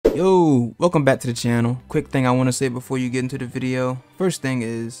Yo, welcome back to the channel. Quick thing I want to say before you get into the video. First thing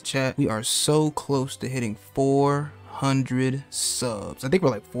is, chat, we are so close to hitting 400 subs. I think we're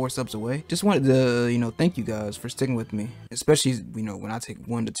like 4 subs away. Just wanted to, thank you guys for sticking with me. Especially, when I take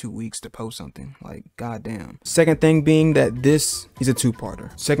 1 to 2 weeks to post something. Like, goddamn. Second thing being that this is a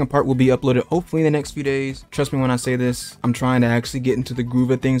 2-parter. Second part will be uploaded hopefully in the next few days. Trust me when I say this. I'm trying to actually get into the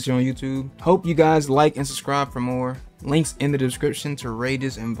groove of things here on YouTube. Hope you guys like and subscribe for more. Links in the description to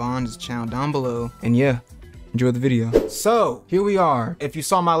Rage's and Von's channel down below. And yeah, enjoy the video. So, here we are. If you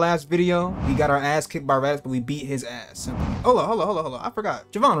saw my last video, we got our ass kicked by Rats, but we beat his ass. Simply. Hold on. I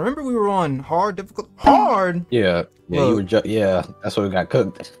forgot. Javon, remember we were on hard, difficult? Hard? Yeah, look, yeah, that's why we got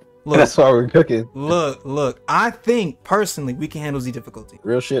cooked. Look, that's why we're cooking. Look, I think personally we can handle Z difficulty.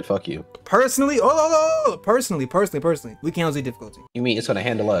 Real shit, fuck you. Personally, personally, we can handle Z difficulty. You mean it's gonna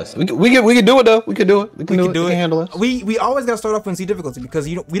handle us? We can do it though. We can do it. We can handle us. We always gotta start off on Z difficulty because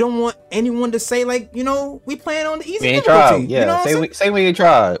we don't want anyone to say like, we playing on the easy we ain't difficulty. Tried. Yeah, say we ain't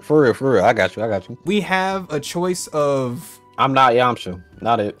tried. For real. I got you. We have a choice of. I'm not Yamcha.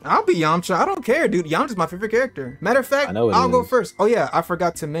 Not it. I'll be Yamcha. I don't care, dude. Yamcha's my favorite character. Matter of fact, I'll go first. Oh yeah, I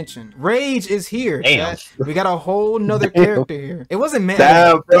forgot to mention. Rage is here. Damn. We got a whole nother character here. It wasn't meant.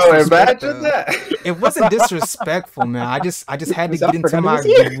 Damn, bro. Imagine that. It wasn't disrespectful, man. I just had to get into my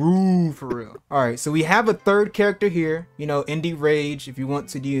groove for real. All right, so we have a third character here. Indie Rage. If you want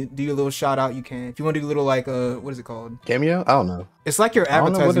to do your little shout out, you can. If you want to do a little like what is it called? Cameo? I don't know. It's like you're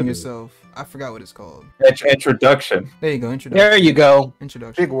advertising yourself. I forgot what it's called. Introduction. There you go. Introduction. There you go.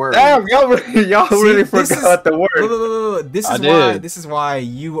 Introduction. Big word. Damn, y'all really forgot the word. Look, this is why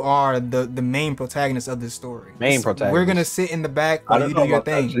you are the main protagonist of this story. We're gonna sit in the back while you do your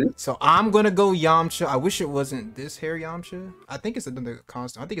thing. So I'm gonna go Yamcha. I wish it wasn't this hair Yamcha. I think it's another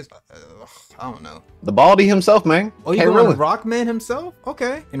constant. I think it's I don't know. The Baldy himself, man. Oh, you going Rockman himself?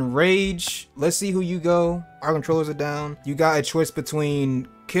 Okay. In Rage, let's see who you go. Our controllers are down. You got a choice between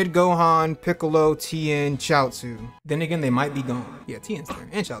Kid Gohan, Piccolo, Tien, Chaozu. Then again, they might be gone. Yeah, Tien's there.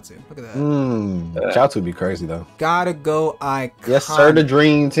 And Chaozu. Look at that. Chaozu be crazy, though. Gotta go iconic. Yes, sir, the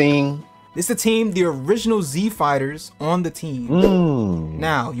Dream Team. This is the team, the original Z fighters on the team.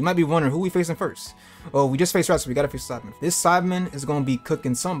 Now, you might be wondering who we facing first. Oh, we just faced Rats, so we gotta face Saibamen. This Saibamen is gonna be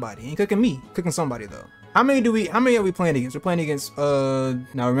cooking somebody. He ain't cooking me. Cooking somebody, though. How many are we playing against? We're playing against, now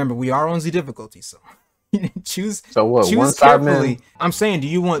remember, we are on Z difficulty, so. choose one carefully. I'm saying, do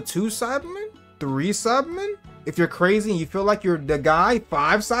you want 2 Saibamen? 3 Saibamen? If you're crazy and you feel like you're the guy,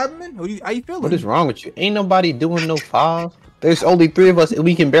 5 Saibamen? How you feeling? What is wrong with you? Ain't nobody doing no 5. There's only 3 of us and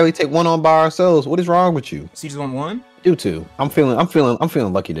we can barely take 1 on by ourselves. What is wrong with you? So you just want 1? Do 2. I'm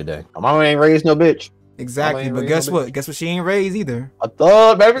feeling lucky today. My mama ain't raised no bitch. Exactly, but guess what? Guess what? She ain't raised either. I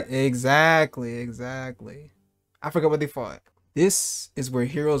thought, baby. Exactly. I forgot what they fought. This is where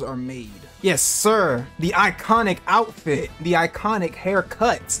heroes are made. Yes, sir. The iconic outfit, the iconic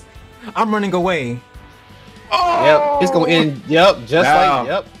haircut. I'm running away. Oh! Yep, it's gonna end. Yep, just like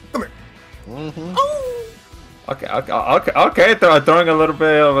yep. Come here. Oh. Okay. Throwing a little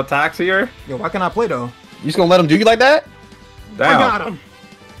bit of attacks here. Yo, why can't I play though? You just gonna let him do you like that? Damn. I got him.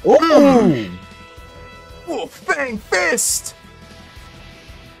 Ooh. Oh, Fang Fist.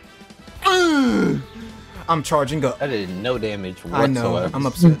 I'm charging up. I did no damage whatsoever. I know. I'm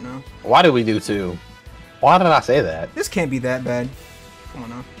upset now. Why did we do 2? Why did I say that? This can't be that bad. Come on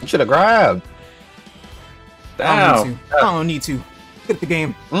now. You should have grabbed. Damn. I don't need to. Get the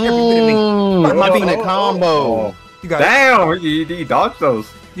game. Every bit of me. My being combo. You got it. Damn, you dodged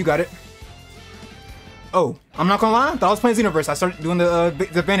those. You got it. Oh, I'm not gonna lie. I thought I was playing Xenoverse. I started doing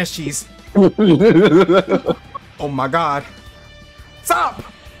the Vanish cheese. Oh my god. Stop!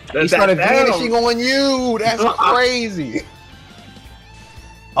 He started vanishing on you. That's crazy.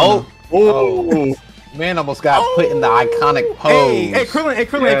 Oh. Man almost got put in the iconic pose. Hey,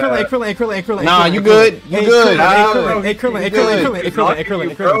 Krillin. Nah, you good. You good. Hey, Krillin.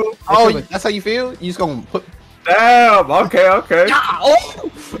 Oh, that's how you feel? You just gonna put... Damn, okay.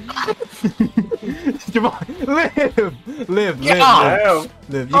 Javon, live.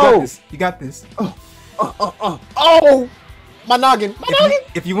 You got this. Oh! My noggin.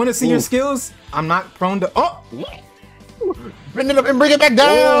 If you want to see your skills, I'm not prone to. Oh! Bring it up and bring it back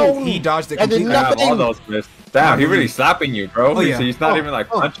down. He dodged it completely. All those missed. Damn, he really slapping you, bro. Oh, yeah. So he's not even like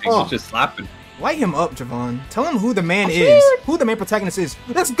punching, he's just slapping. Light him up, Javon. Tell him who the man is. Who the main protagonist is.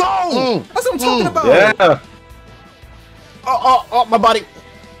 Let's go! That's what I'm talking about. Yeah. Oh, my body.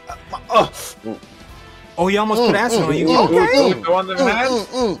 Oh, he almost put acid on you. Okay. Go on the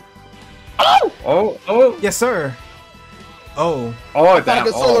man. Oh. Yes, sir. Oh. Oh, damn.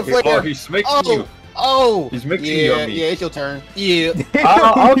 Oh, he's smacking you. Oh, He's mixing yeah, your meat. yeah, it's your turn. Yeah.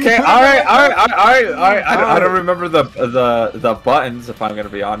 Oh, okay. All right. I don't remember the buttons, if I'm gonna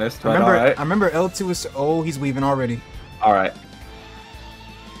be honest. But all right. I remember L2 is. Oh, he's weaving already. All right.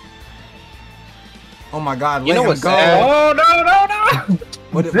 Oh my God! You know let him what's go. sad? Oh no!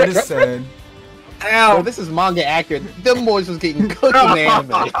 What is said? Bro, this is manga accurate. Them boys was getting cooked in the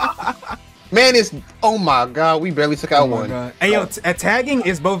anime. Man, it's oh my God, we barely took out one. God. Hey yo, tagging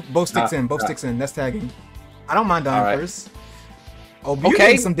is both sticks in. Both sticks in. That's tagging. I don't mind dying first. Oh, but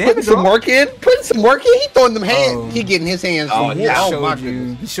okay, some damage. Putting some work in. Putting some work in. He throwing them hands. Oh. He getting his hands. Oh, He yeah. showed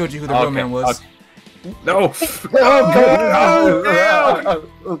you. He showed you who the real man was. No. Oh,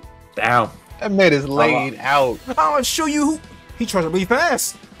 Damn. that man is laid out. I'll show you who. He charged really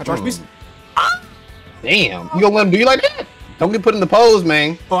fast. I charged beast. Damn. You gonna let him do you like that? Don't get put in the pose,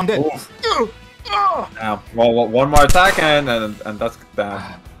 man. Oh, I'm dead. Damn. Well, one more attack and that's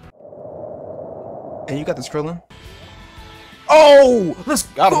damn. Hey, you got this, Krillin. Oh, Let's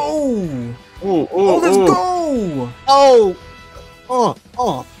Got go. Oh, Let's go.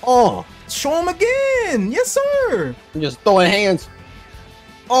 Oh. Show him again. Yes, sir. I'm just throwing hands.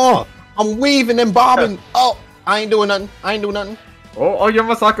 I'm weaving and bobbing. Oh, I ain't doing nothing. Oh, you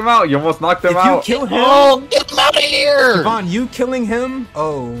almost knocked him out. You almost knocked him If out. you kill him, Oh, get him out of here. Devon, you killing him.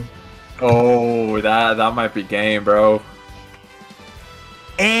 Oh. Oh, that might be game, bro.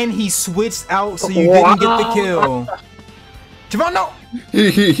 And he switched out so you didn't get the kill. Javon, no!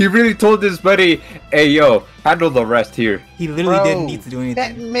 He really told his buddy, hey, yo, handle the rest here. He literally Bro, didn't need to do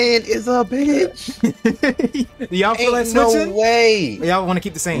That anything. man is a bitch. Do y'all feel like Ain't no switching? way. Or y'all want to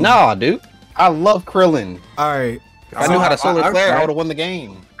keep the same? Nah, dude. I love Krillin. Alright. If I knew how to solar I'm flare, I fine. would have won the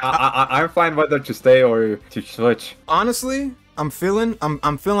game. I'm fine whether to stay or to switch. Honestly, I'm feeling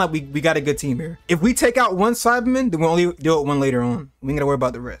like we got a good team here. If we take out one Saibamen, then we'll only do it one later on. We ain't gotta worry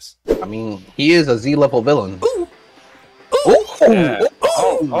about the rest. I mean, he is a Z level villain. Ooh. Yeah.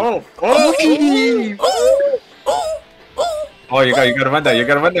 Oh, you gotta run there. You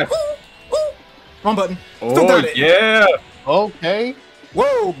gotta run there. Wrong button. Still got Oh, it. yeah. Okay.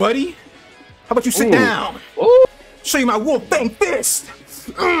 Whoa, buddy. How about you sit Ooh. down? Ooh. Show you my wolf fang fist.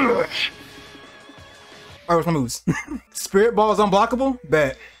 Alright, what's my moves? Spirit ball is unblockable?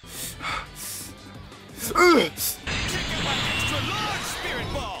 Bet.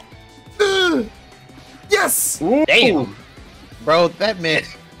 Yes! Ooh. Damn. Bro, that man.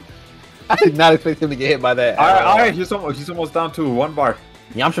 I did not expect him to get hit by that. All right, he's almost down to 1 bar.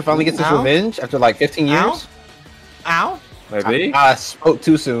 Yamcha finally gets his Ow. revenge after like 15 years. Ow. Maybe. I spoke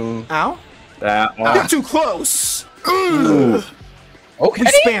too soon. Ow. That You're too close. Okay. We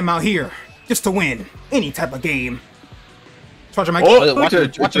spam out here just to win any type of game. Charge my Oh, Watch him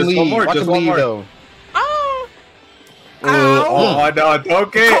just leave. one more, Watch just him one leave, more. though. Oh, no,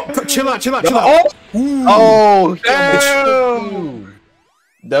 okay. Chill out. Oh, Ooh. Oh, damn.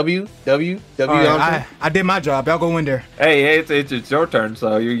 W. Alright, I did my job. Y'all go in there. Hey, it's your turn,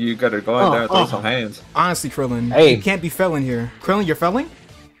 so you gotta go in there and throw some hands. Honestly, Krillin, Hey. you can't be felling here. Krillin, you're felling?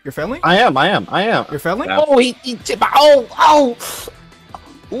 You're felling? I am. You're felling? Yeah. Oh, he tipped my. Oh.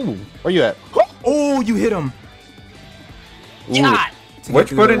 Ooh, where you at? Oh, you hit him. God. To Which get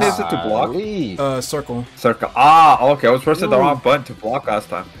through button those. is it to block? Circle. Circle. Ah, okay. I was pressing the Ooh. wrong button to block last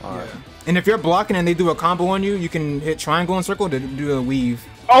time. Alright. And if you're blocking and they do a combo on you, you can hit triangle and circle to do a weave.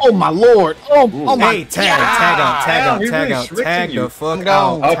 Oh my lord. Oh my. Hey, tag out, damn, he really tag switching you. the fuck I'm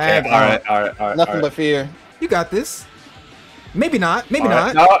out, gone. Okay, tag out. alright. Nothing but fear. You got this. Maybe not, maybe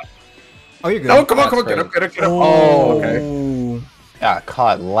Alright, not. No, Oh, you're good. no, come on, That's get up, get up. Oh, Oh, okay. Got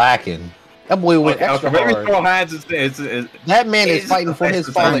caught lacking. That boy went Okay, extra maybe hard. throw hands is That man is He's fighting for his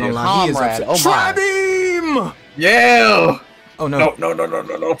the I ain't fallen gonna lie, he is comrade. upset. Oh my. Tri-beam! yeah. Oh no.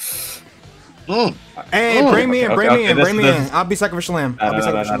 No. Hey, bring me in, bring me in, this- bring me this- in. I'll be sacrificial lamb. I'll be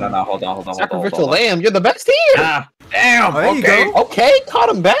sacrificial lamb. No. Hold on. Sacrificial lamb. You're the best here. Ah, damn. Oh, there you okay. go. Okay, caught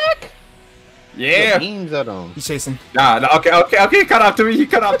him back. Yeah. Beams at him. He's chasing. Nah, no, okay. He cut off to me.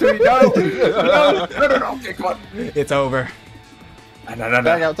 No. Okay, come on. It's over.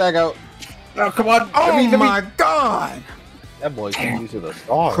 No. Tag out. No, come on. Oh Let me- my god! That boy's used to the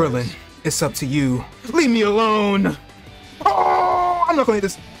stars. Krillin, it's up to you. Leave me alone. Oh, I'm not gonna hit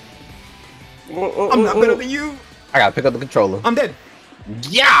this. I'm not better than you. I gotta pick up the controller. I'm dead.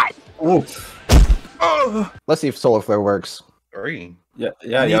 Yeah. Ooh. Oh, Let's see if solar flare works. 3. Yeah,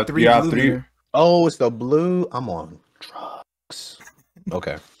 I you need three have blue 3. here. Oh, it's the blue. I'm on drugs.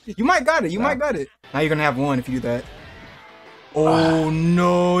 Okay. You might got it. You might got it. Now you're gonna have 1 if you do that. Oh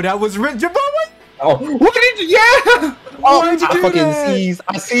no, that was rich. Oh, what did you? Yeah. Why'd you I do fucking that? seize.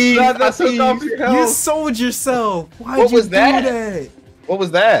 I see. That took off your You health. sold yourself. Why'd What you was do that? that? What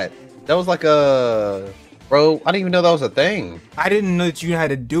was that? That was like a... Bro, I didn't even know that was a thing. I didn't know that you had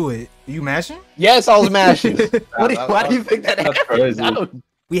to do it. Are you mashing? Yes, I was mashing. Why do you think that happened?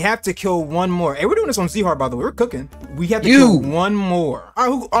 We have to kill one more. Hey, we're doing this on Z-Hard, by the way. We're cooking. We have to kill one more.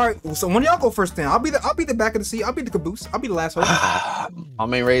 All right, so one of y'all go first then. I'll be the back of the seat. I'll be the caboose. I'll be the last host. I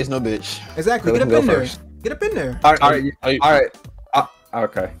ain't raised no bitch. Exactly. Get up in there. Get up in there. All right.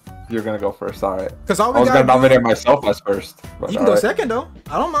 Okay. You're gonna go first. All right. Because I was gonna nominate myself as first. You can go second though.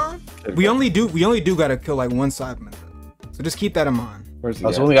 I don't mind. We only do gotta kill like one Saibamen. So just keep that in mind. Where's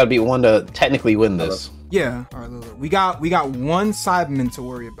he? So only gotta beat one to technically win this. Yeah. All right, look. We got one Saibamen to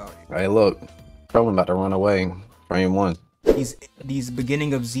worry about. All right, look. Probably about to run away. Frame 1. These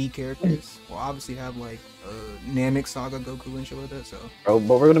beginning of Z characters will obviously have like Namek, Saga, Goku, and shit like that. So. Bro,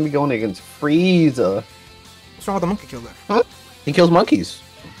 but we're gonna be going against Frieza. What's wrong with the monkey killer? Huh? He kills monkeys.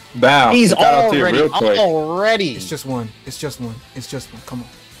 Bam. He's already. It's just one. It's just one. It's just one. Come on.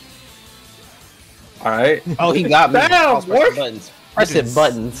 All right. Oh, he got me. Bam. Buttons. Pressing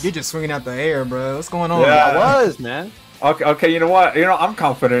buttons. You're just swinging out the air, bro. What's going on? Yeah, I was, man. Okay, you know what? I'm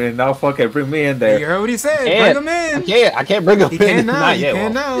confident enough. Okay, bring me in there. You heard what he said. Bring him in. I can't bring him in. He can now. You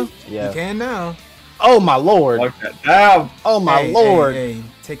can now. Yeah. You can now. Oh my lord. Okay. Damn. Oh my lord. Hey,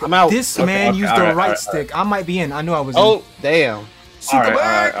 I'm out. This man used the right stick. I might be in. I knew I was in. Oh, damn. All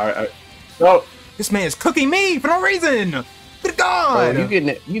right. So this man is cooking me for no reason. Good God. Bro,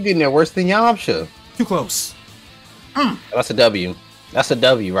 you getting there worse than Yamcha. Too close. That's a W. That's a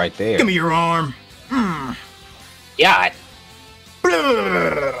W right there. Give me your arm. Yeah.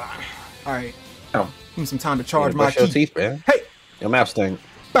 All right. Give me some time to charge my your ki. teeth, man. Hey. Your mouth stink.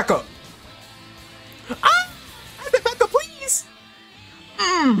 Back up. Back up, please.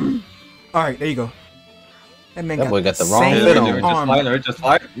 All right, there you go. That man boy got the wrong fit on. Just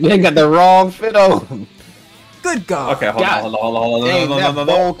like. You got the wrong fit on. Good God. Okay, hold on. That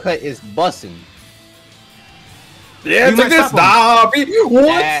bowl cut is busting. Yeah, take this. Nah,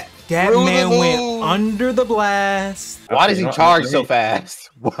 what? That man went under the blast. Why does he charge so fast?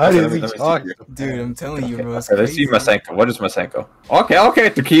 Why does he charge? Dude, I'm telling you, bro. Let's see Masenko. What is Masenko? Okay.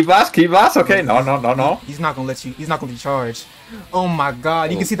 The key blast. Okay, no. He's not gonna let you. He's not gonna be charged. Oh my God!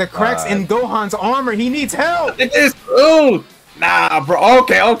 You can see the cracks in Gohan's armor. He needs help. It is. Ooh, nah, bro.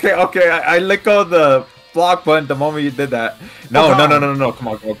 Okay. I let go of the block button the moment you did that. No. Come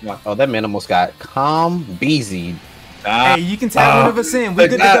on. Oh, that man almost got beezied. Hey, you can tag one of us in. We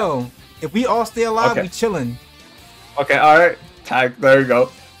good to go. If we all stay alive, we chilling. Okay, all right. Tag. There you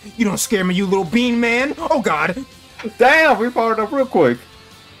go. You don't scare me, you little bean man. Oh God. Damn, we powered up real quick.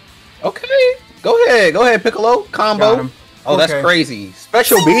 Okay. Go ahead, Piccolo. Combo. Oh, that's crazy.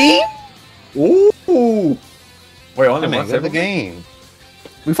 Special beam? Ooh. Wait, only one the game.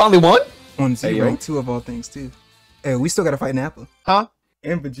 We finally won? On Z rank 2 of all things, too. Hey, we still gotta fight Nappa. Huh?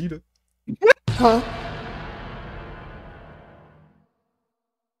 And Vegeta. Huh?